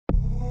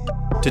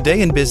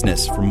Today in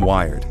Business from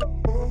Wired.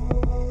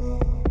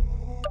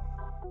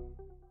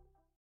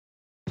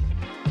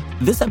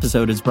 This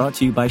episode is brought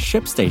to you by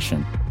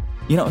ShipStation.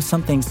 You know,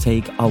 some things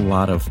take a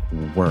lot of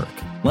work,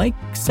 like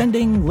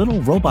sending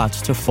little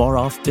robots to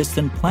far-off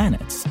distant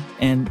planets.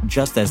 And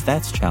just as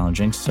that's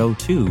challenging, so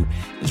too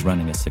is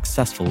running a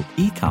successful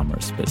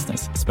e-commerce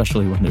business,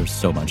 especially when there's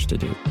so much to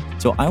do.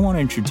 So I want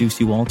to introduce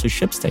you all to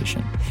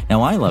ShipStation.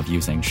 Now, I love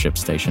using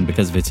ShipStation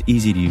because of its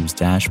easy-to-use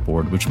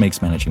dashboard, which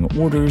makes managing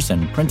orders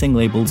and printing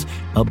labels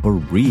a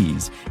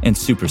breeze and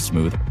super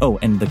smooth. Oh,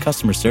 and the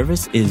customer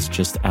service is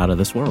just out of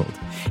this world.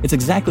 It's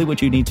exactly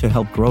what you need to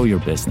help grow your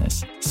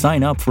business.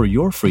 Sign up for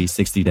your free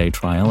 60-day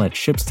trial at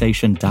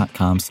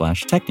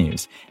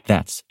shipstation.com/technews.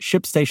 That's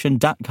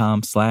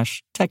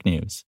shipstation.com/technews.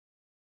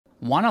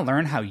 Want to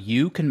learn how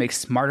you can make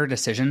smarter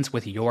decisions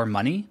with your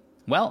money?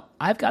 Well,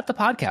 I've got the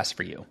podcast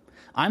for you.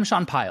 I'm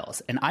Sean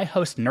Piles, and I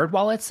host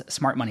NerdWallet's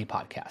Smart Money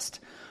Podcast.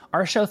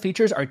 Our show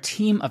features our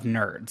team of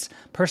nerds,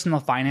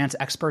 personal finance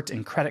experts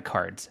in credit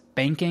cards,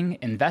 banking,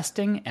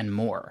 investing, and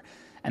more.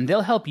 And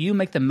they'll help you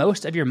make the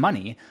most of your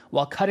money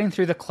while cutting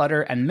through the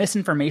clutter and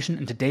misinformation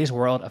in today's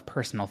world of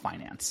personal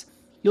finance.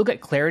 You'll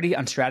get clarity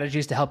on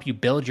strategies to help you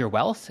build your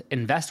wealth,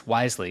 invest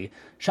wisely,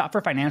 shop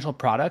for financial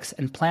products,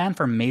 and plan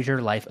for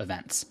major life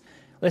events.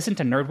 Listen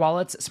to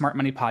NerdWallet's Smart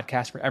Money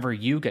Podcast wherever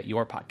you get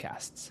your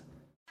podcasts.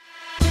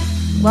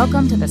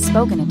 Welcome to the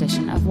spoken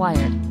edition of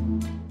Wired.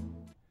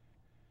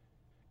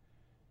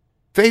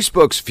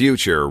 Facebook's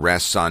future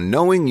rests on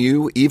knowing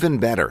you even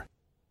better.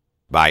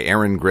 By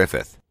Aaron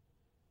Griffith.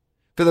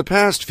 For the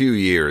past few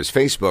years,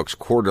 Facebook's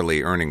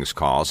quarterly earnings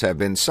calls have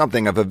been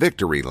something of a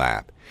victory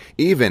lap.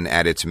 Even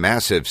at its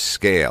massive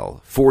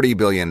scale, $40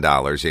 billion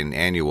in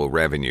annual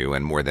revenue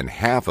and more than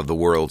half of the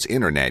world's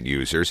internet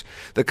users,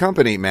 the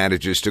company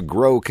manages to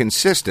grow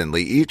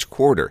consistently each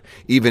quarter,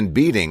 even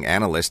beating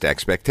analyst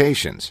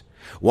expectations.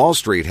 Wall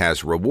Street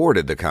has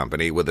rewarded the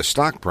company with a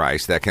stock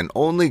price that can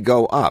only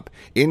go up,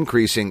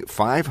 increasing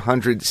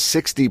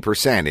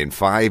 560% in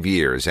 5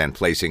 years and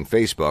placing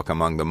Facebook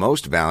among the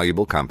most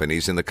valuable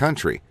companies in the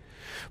country.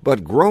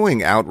 But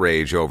growing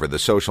outrage over the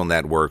social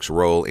network's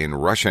role in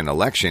Russian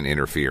election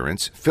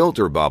interference,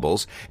 filter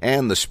bubbles,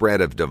 and the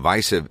spread of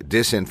divisive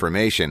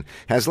disinformation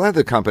has led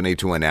the company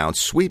to announce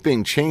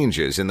sweeping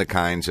changes in the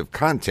kinds of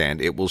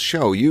content it will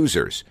show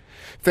users.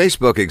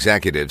 Facebook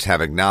executives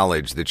have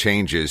acknowledged the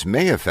changes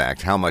may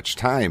affect how much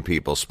time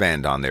people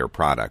spend on their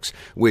products,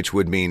 which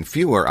would mean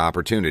fewer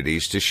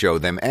opportunities to show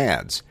them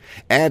ads.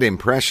 Ad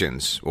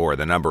impressions, or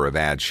the number of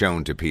ads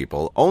shown to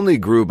people, only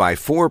grew by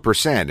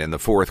 4% in the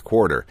fourth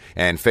quarter,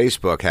 and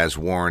Facebook has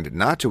warned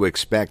not to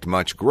expect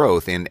much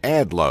growth in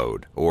ad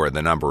load, or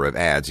the number of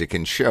ads it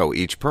can show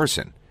each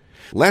person.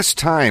 Less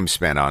time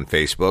spent on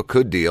Facebook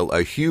could deal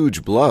a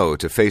huge blow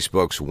to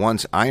Facebook's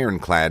once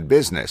ironclad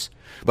business.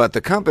 But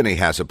the company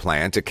has a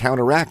plan to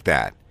counteract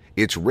that.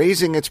 It's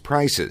raising its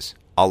prices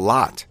a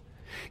lot.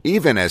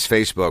 Even as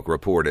Facebook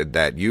reported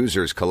that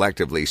users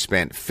collectively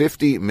spent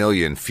 50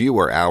 million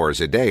fewer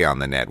hours a day on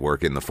the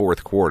network in the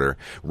fourth quarter,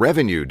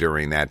 revenue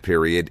during that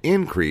period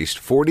increased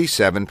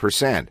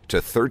 47% to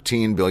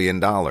 $13 billion.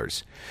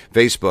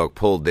 Facebook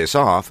pulled this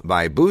off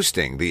by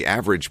boosting the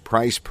average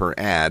price per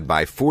ad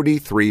by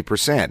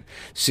 43%,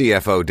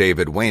 CFO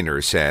David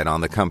Wehner said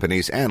on the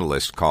company's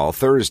analyst call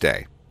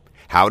Thursday.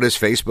 How does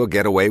Facebook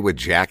get away with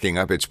jacking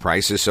up its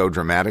prices so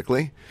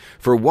dramatically?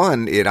 For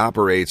one, it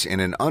operates in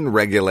an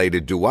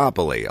unregulated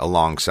duopoly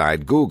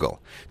alongside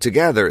Google.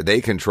 Together,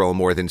 they control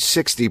more than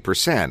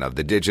 60% of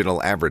the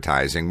digital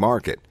advertising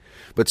market.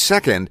 But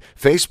second,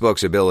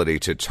 Facebook's ability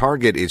to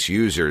target its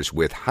users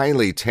with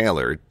highly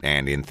tailored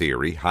and, in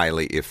theory,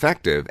 highly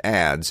effective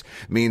ads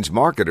means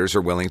marketers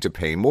are willing to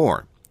pay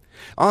more.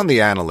 On the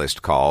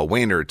analyst call,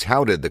 Wehner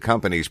touted the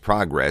company's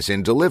progress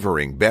in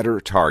delivering better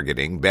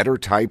targeting, better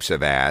types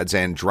of ads,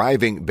 and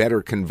driving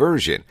better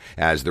conversion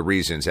as the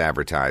reasons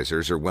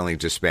advertisers are willing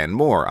to spend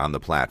more on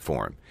the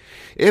platform.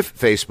 If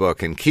Facebook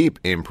can keep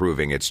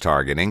improving its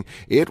targeting,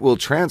 it will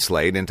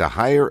translate into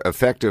higher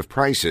effective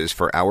prices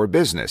for our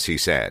business, he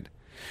said.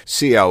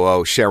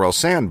 COO Sheryl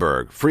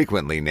Sandberg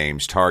frequently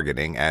names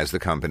targeting as the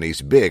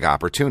company's big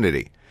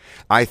opportunity.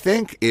 I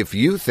think if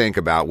you think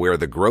about where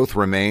the growth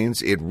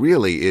remains, it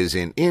really is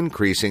in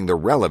increasing the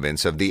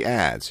relevance of the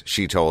ads,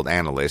 she told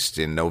analysts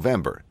in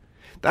November.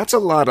 That's a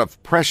lot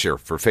of pressure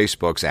for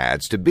Facebook's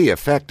ads to be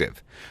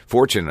effective.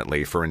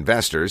 Fortunately for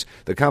investors,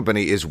 the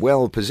company is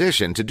well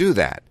positioned to do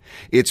that.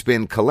 It's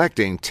been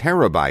collecting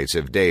terabytes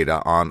of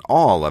data on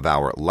all of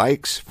our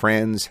likes,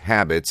 friends,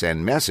 habits,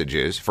 and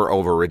messages for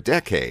over a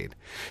decade.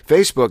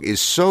 Facebook is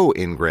so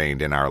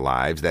ingrained in our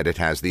lives that it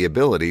has the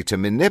ability to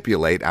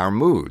manipulate our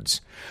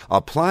moods.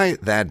 Apply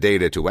that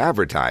data to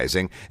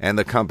advertising, and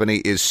the company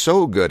is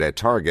so good at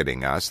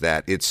targeting us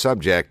that it's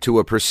subject to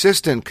a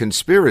persistent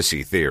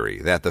conspiracy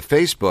theory that the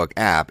Facebook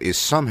app is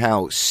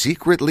somehow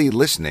secretly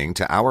listening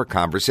to our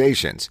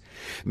conversations.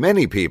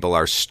 Many people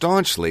are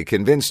staunchly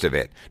convinced of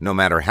it, no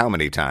matter how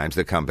many times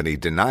the company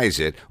denies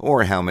it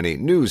or how many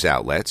news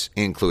outlets,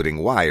 including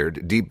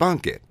Wired,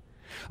 debunk it.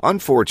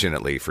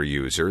 Unfortunately for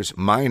users,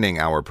 mining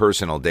our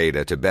personal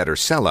data to better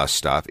sell us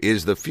stuff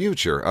is the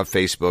future of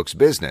Facebook's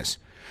business.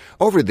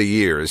 Over the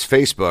years,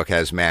 Facebook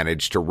has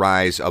managed to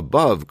rise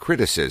above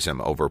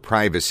criticism over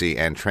privacy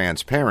and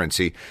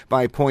transparency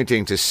by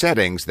pointing to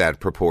settings that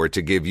purport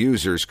to give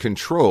users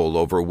control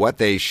over what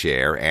they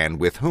share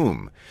and with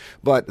whom.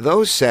 But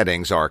those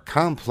settings are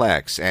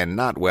complex and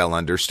not well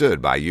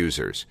understood by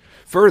users.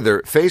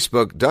 Further,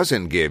 Facebook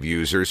doesn't give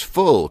users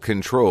full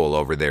control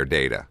over their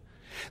data.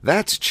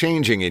 That's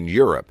changing in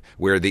Europe,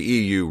 where the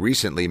EU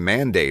recently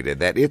mandated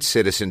that its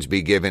citizens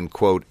be given,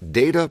 quote,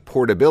 data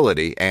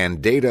portability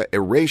and data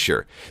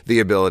erasure, the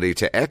ability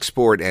to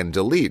export and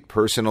delete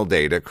personal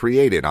data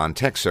created on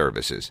tech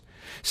services.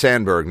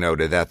 Sandberg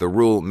noted that the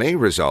rule may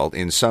result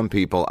in some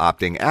people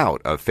opting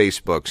out of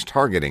Facebook's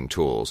targeting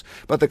tools,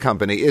 but the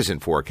company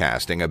isn't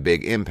forecasting a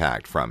big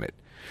impact from it.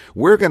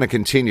 We're going to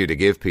continue to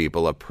give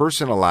people a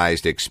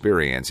personalized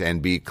experience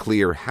and be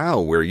clear how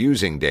we're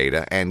using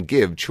data and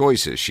give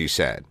choices, she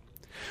said.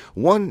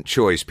 One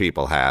choice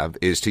people have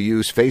is to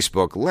use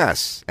Facebook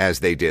less, as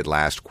they did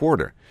last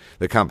quarter.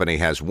 The company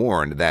has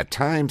warned that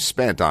time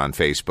spent on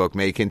Facebook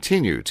may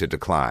continue to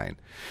decline.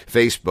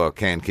 Facebook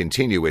can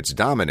continue its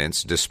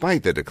dominance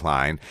despite the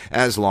decline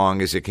as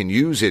long as it can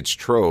use its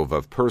trove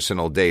of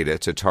personal data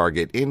to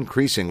target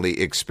increasingly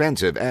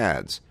expensive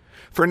ads.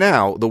 For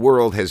now, the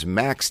world has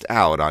maxed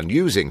out on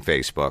using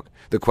Facebook.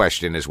 The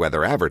question is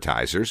whether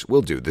advertisers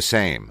will do the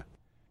same.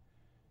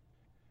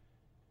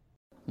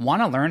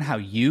 Want to learn how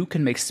you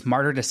can make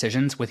smarter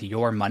decisions with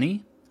your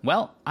money?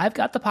 Well, I've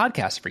got the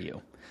podcast for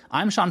you.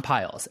 I'm Sean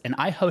Piles, and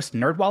I host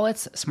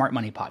NerdWallet's Smart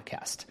Money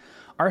Podcast.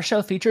 Our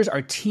show features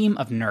our team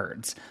of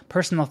nerds,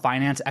 personal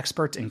finance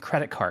experts in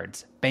credit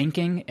cards,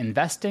 banking,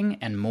 investing,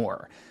 and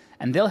more.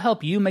 And they'll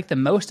help you make the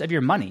most of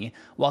your money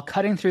while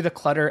cutting through the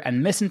clutter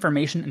and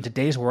misinformation in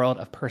today's world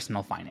of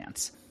personal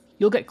finance.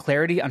 You'll get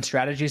clarity on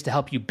strategies to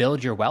help you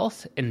build your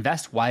wealth,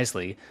 invest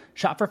wisely,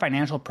 shop for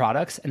financial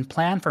products, and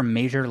plan for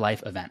major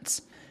life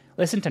events.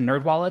 Listen to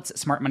NerdWallet's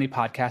Smart Money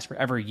Podcast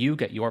wherever you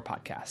get your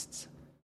podcasts.